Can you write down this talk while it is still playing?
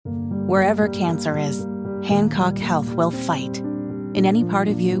Wherever cancer is, Hancock Health will fight. In any part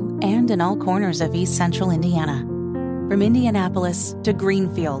of you and in all corners of East Central Indiana. From Indianapolis to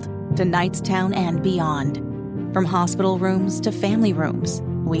Greenfield to Knightstown and beyond. From hospital rooms to family rooms,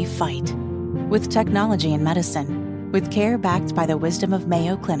 we fight. With technology and medicine, with care backed by the wisdom of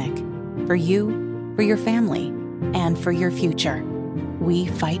Mayo Clinic. For you, for your family, and for your future. We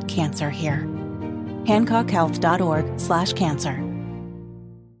fight cancer here. HancockHealth.org/cancer.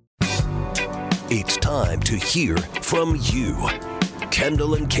 It's time to hear from you.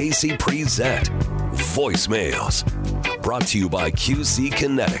 Kendall and Casey present Voicemails. Brought to you by QC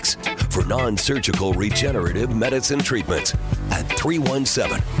Kinetics for non-surgical regenerative medicine treatments at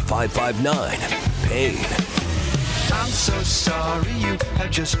 317-559-PAIN. I'm so sorry you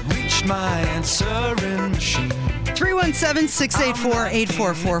have just reached my answering machine.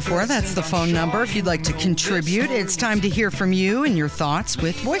 317-684-8444. That's the phone number if you'd like to contribute. It's time to hear from you and your thoughts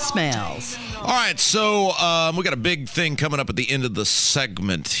with voicemails. All right, so we got a big thing coming up at the end of the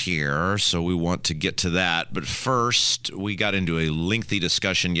segment here, so we want to get to that. But first, we got into a lengthy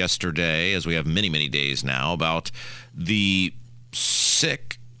discussion yesterday, as we have many, many days now, about the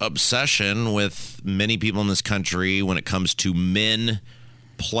sick obsession with many people in this country when it comes to men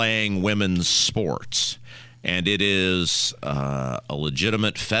playing women's sports. And it is a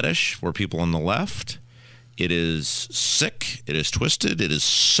legitimate fetish for people on the left. It is sick. It is twisted. It is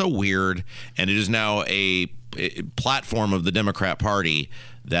so weird. And it is now a platform of the Democrat Party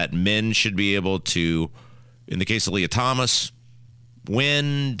that men should be able to, in the case of Leah Thomas,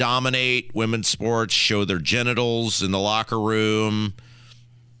 win, dominate women's sports, show their genitals in the locker room.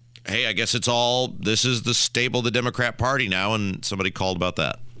 Hey, I guess this is the staple of the Democrat Party now, and somebody called about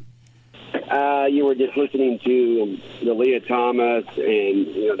that. You were just listening to the Leah Thomas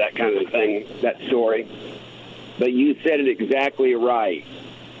and, that kind of thing, that story. But you said it exactly right.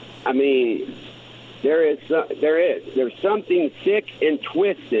 I mean, there's something sick and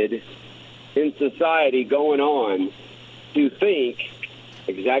twisted in society going on to think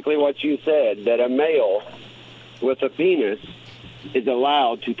exactly what you said, that a male with a penis is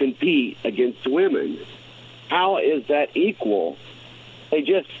allowed to compete against women. How is that equal? They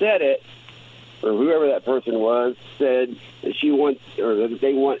just said it, or whoever that person was said that she wants, or that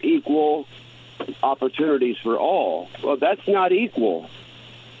they want equal opportunities for all. Well, that's not equal,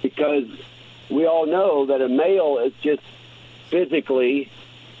 because we all know that a male is just physically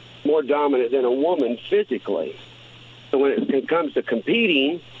more dominant than a woman physically. So when it comes to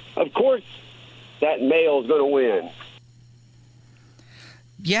competing, of course that male is going to win.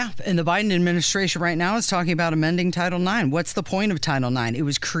 Yeah, and the Biden administration right now is talking about amending Title IX. What's the point of Title IX? It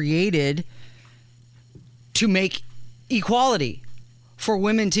was created to make equality for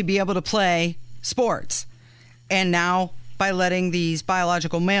women to be able to play sports. And now, by letting these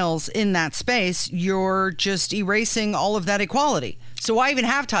biological males in that space, you're just erasing all of that equality. So why even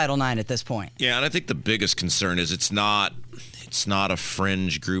have Title IX at this point? Yeah, and I think the biggest concern is it's not a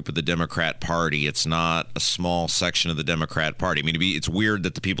fringe group of the Democrat Party. It's not a small section of the Democrat Party. I mean, it's weird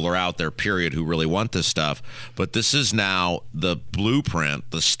that the people are out there, period, who really want this stuff. But this is now the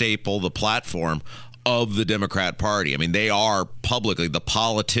blueprint, the staple, the platform of the Democrat Party. I mean, they are publicly, the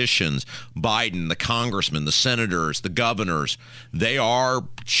politicians, Biden, the congressmen, the senators, the governors, they are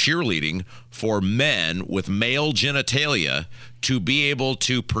cheerleading for men with male genitalia to be able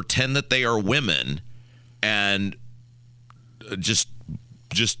to pretend that they are women and just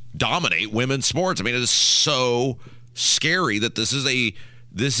dominate women's sports. I mean, it is so scary that this is a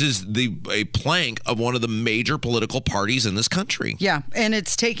plank of one of the major political parties in this country. Yeah, and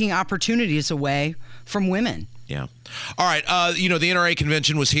it's taking opportunities away from women. Yeah. All right. The NRA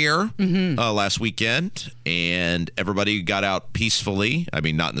convention was here last weekend, and everybody got out peacefully. I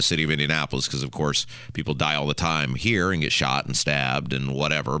mean, not in the city of Indianapolis, because, of course, people die all the time here and get shot and stabbed and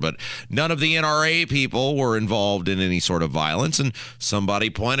whatever. But none of the NRA people were involved in any sort of violence. And somebody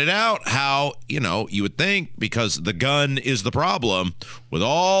pointed out how, you would think, because the gun is the problem, with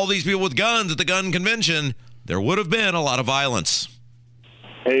all these people with guns at the gun convention, there would have been a lot of violence.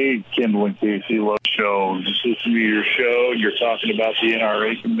 Hey, Kendall and Casey, love show. Just listen to your show. You're talking about the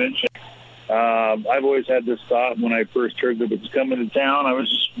NRA convention. I've always had this thought when I first heard that it was coming to town. I was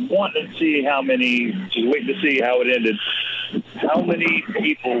just wanting to see waiting to see how it ended. How many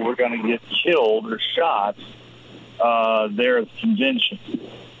people were going to get killed or shot there at the convention?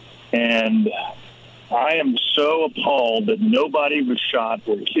 And I am so appalled that nobody was shot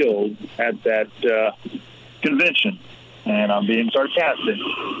or killed at that convention. And I'm being sarcastic.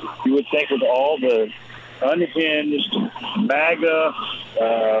 You would think with all the unhinged MAGA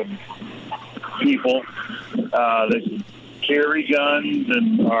people that carry guns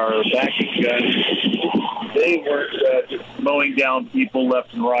and are backing guns, they weren't just mowing down people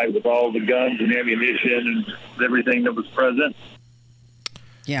left and right with all the guns and ammunition and everything that was present.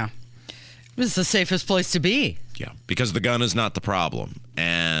 Yeah. It was the safest place to be. Yeah, because the gun is not the problem.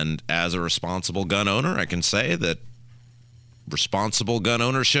 And as a responsible gun owner, I can say that responsible gun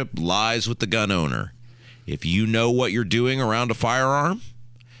ownership lies with the gun owner. If you know what you're doing around a firearm,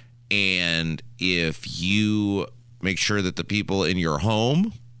 and if you make sure that the people in your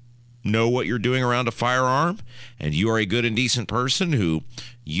home know what you're doing around a firearm, and you are a good and decent person who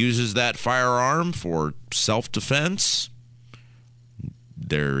uses that firearm for self-defense,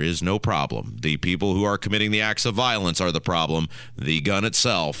 there is no problem. The people who are committing the acts of violence are the problem. The gun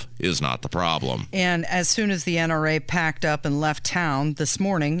itself is not the problem. And as soon as the NRA packed up and left town this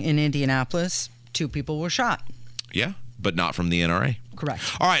morning in Indianapolis, 2 people were shot. Yeah, but not from the NRA. Correct.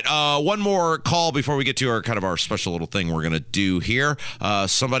 All right, one more call before we get to our special little thing we're going to do here.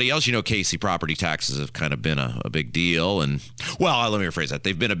 Somebody else, Casey, property taxes have kind of been a big deal. And, well, let me rephrase that.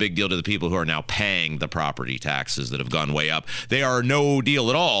 They've been a big deal to the people who are now paying the property taxes that have gone way up. They are no deal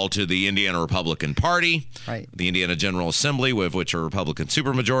at all to the Indiana Republican Party, right? The Indiana General Assembly, with which are Republican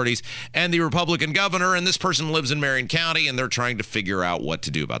supermajorities, and the Republican governor. And this person lives in Marion County, and they're trying to figure out what to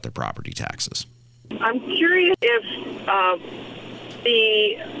do about their property taxes. I'm curious if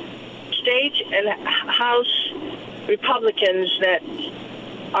the state and House Republicans that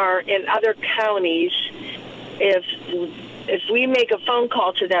are in other counties, if we make a phone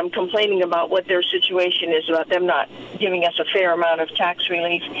call to them complaining about what their situation is, about them not giving us a fair amount of tax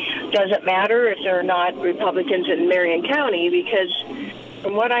relief, does it matter if they're not Republicans in Marion County? Because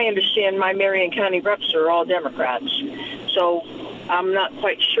from what I understand, my Marion County reps are all Democrats. So I'm not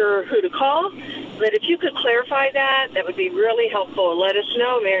quite sure who to call. But if you could clarify that, that would be really helpful. Let us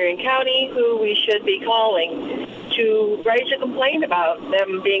know, Marion County, who we should be calling to raise a complaint about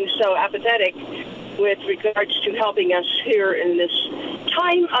them being so apathetic with regards to helping us here in this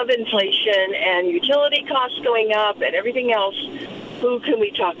time of inflation and utility costs going up and everything else. Who can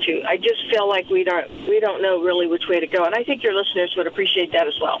we talk to? I just feel like we don't know really which way to go, and I think your listeners would appreciate that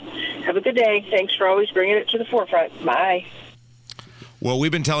as well. Have a good day. Thanks for always bringing it to the forefront. Bye. Well,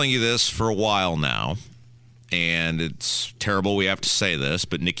 we've been telling you this for a while now, and it's terrible we have to say this,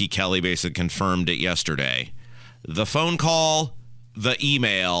 but Nikki Kelly basically confirmed it yesterday. The phone call, the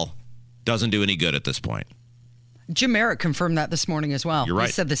email doesn't do any good at this point. Jim Merritt confirmed that this morning as well. You're right.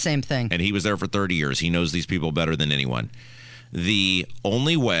 He said the same thing. And he was there for 30 years. He knows these people better than anyone. The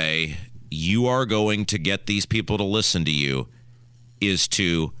only way you are going to get these people to listen to you is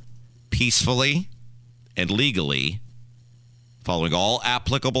to peacefully and legally, following all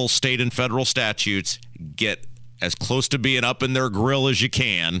applicable state and federal statutes, get as close to being up in their grill as you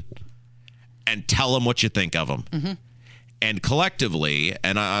can and tell them what you think of them. Mm-hmm. And collectively,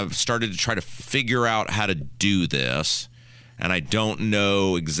 and I've started to try to figure out how to do this, and I don't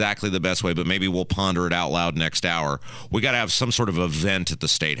know exactly the best way, but maybe we'll ponder it out loud next hour. We got to have some sort of event at the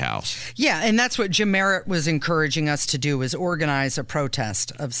State House. Yeah, and that's what Jim Merritt was encouraging us to do, is organize a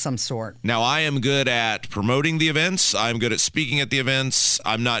protest of some sort. Now, I am good at promoting the events. I'm good at speaking at the events.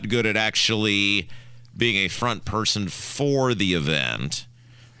 I'm not good at actually being a front person for the event.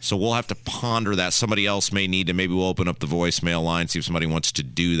 So we'll have to ponder that. Somebody else may need to, maybe we'll open up the voicemail line, see if somebody wants to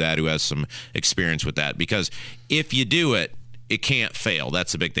do that who has some experience with that. Because if you do it, it can't fail.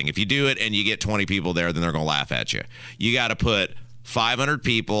 That's the big thing. If you do it and you get 20 people there, then they're going to laugh at you. You got to put 500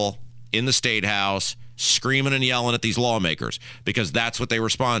 people in the State House screaming and yelling at these lawmakers, because that's what they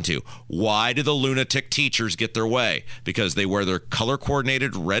respond to. Why do the lunatic teachers get their way? Because they wear their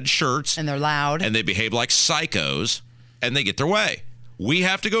color-coordinated red shirts. And they're loud. And they behave like psychos, and they get their way. We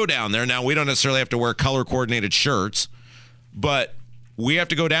have to go down there. Now, we don't necessarily have to wear color-coordinated shirts, but we have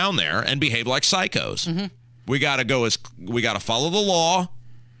to go down there and behave like psychos. Mm-hmm. We got to follow the law.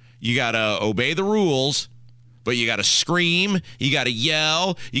 You got to obey the rules, but you got to scream. You got to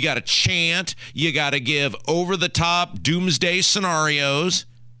yell. You got to chant. You got to give over-the-top doomsday scenarios.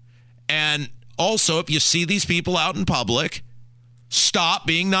 And also, if you see these people out in public, stop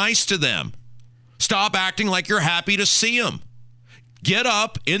being nice to them. Stop acting like you're happy to see them. Get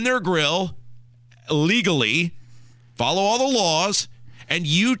up in their grill legally, follow all the laws, and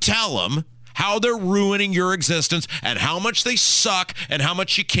you tell them how they're ruining your existence and how much they suck and how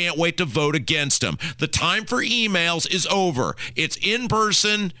much you can't wait to vote against them. The time for emails is over. It's in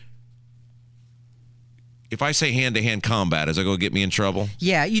person. If I say hand-to-hand combat, is that going to get me in trouble?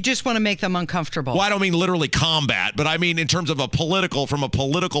 Yeah, you just want to make them uncomfortable. Well, I don't mean literally combat, but I mean in terms of from a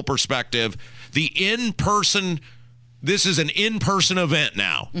political perspective, the in-person, this is an in-person event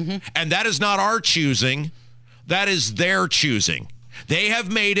now. Mm-hmm. And that is not our choosing. That is their choosing. They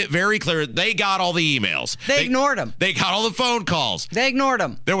have made it very clear. They got all the emails. They ignored them. They got all the phone calls. They ignored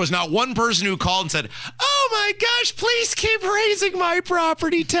them. There was not one person who called and said, "Oh my gosh, please keep raising my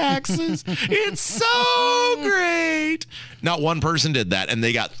property taxes. It's so great." Not one person did that, and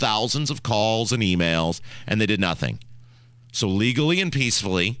they got thousands of calls and emails, and they did nothing. So legally and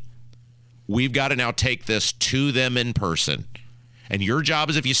peacefully, we've got to now take this to them in person. And your job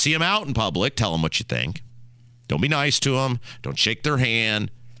is, if you see them out in public, tell them what you think. Don't be nice to them. Don't shake their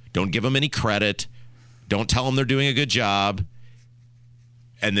hand. Don't give them any credit. Don't tell them they're doing a good job.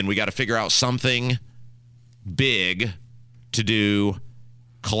 And then we got to figure out something big to do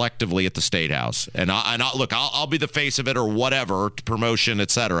collectively at the State House. And I'll be the face of it or whatever, promotion,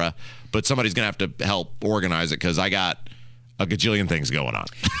 etc. But somebody's going to have to help organize it because I got a gajillion things going on.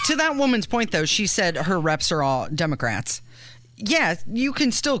 To that woman's point, though, she said her reps are all Democrats. Yeah, you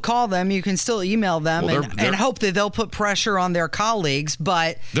can still call them, you can still email them, and hope that they'll put pressure on their colleagues,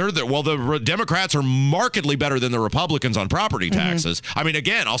 but... the Democrats are markedly better than the Republicans on property taxes. I mean,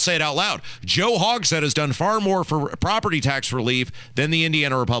 again, I'll say it out loud. Joe Hogsett has done far more for property tax relief than the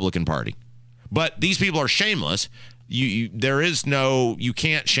Indiana Republican Party. But these people are shameless. You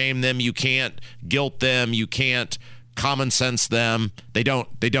can't shame them, you can't guilt them, you can't common sense them. They don't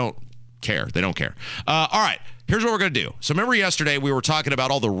care. They don't care. All right. Here's what we're going to do. So remember yesterday we were talking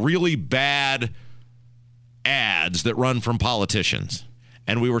about all the really bad ads that run from politicians.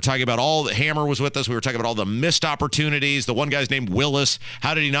 And we were talking about Hammer was with us. We were talking about all the missed opportunities. The one guy's named Willis.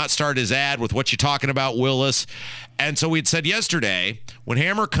 How did he not start his ad with "what you talking about, Willis?" And so we'd said yesterday, when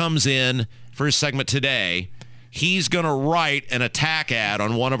Hammer comes in for his segment today, he's going to write an attack ad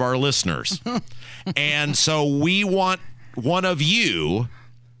on one of our listeners. And so we want one of you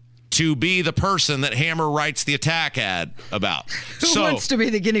to be the person that Hammer writes the attack ad about. Who wants to be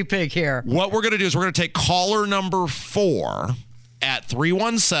the guinea pig here? What we're going to do is we're going to take caller number 4 at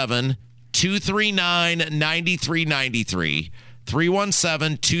 317-239-9393.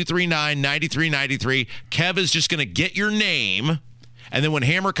 317-239-9393. Kev is just going to get your name, and then when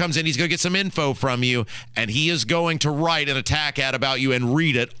Hammer comes in, he's going to get some info from you, and he is going to write an attack ad about you and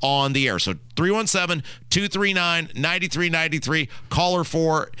read it on the air. So 317-239-9393. Caller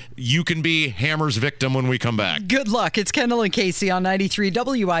 4. You can be Hammer's victim when we come back. Good luck. It's Kendall and Casey on 93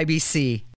 WIBC.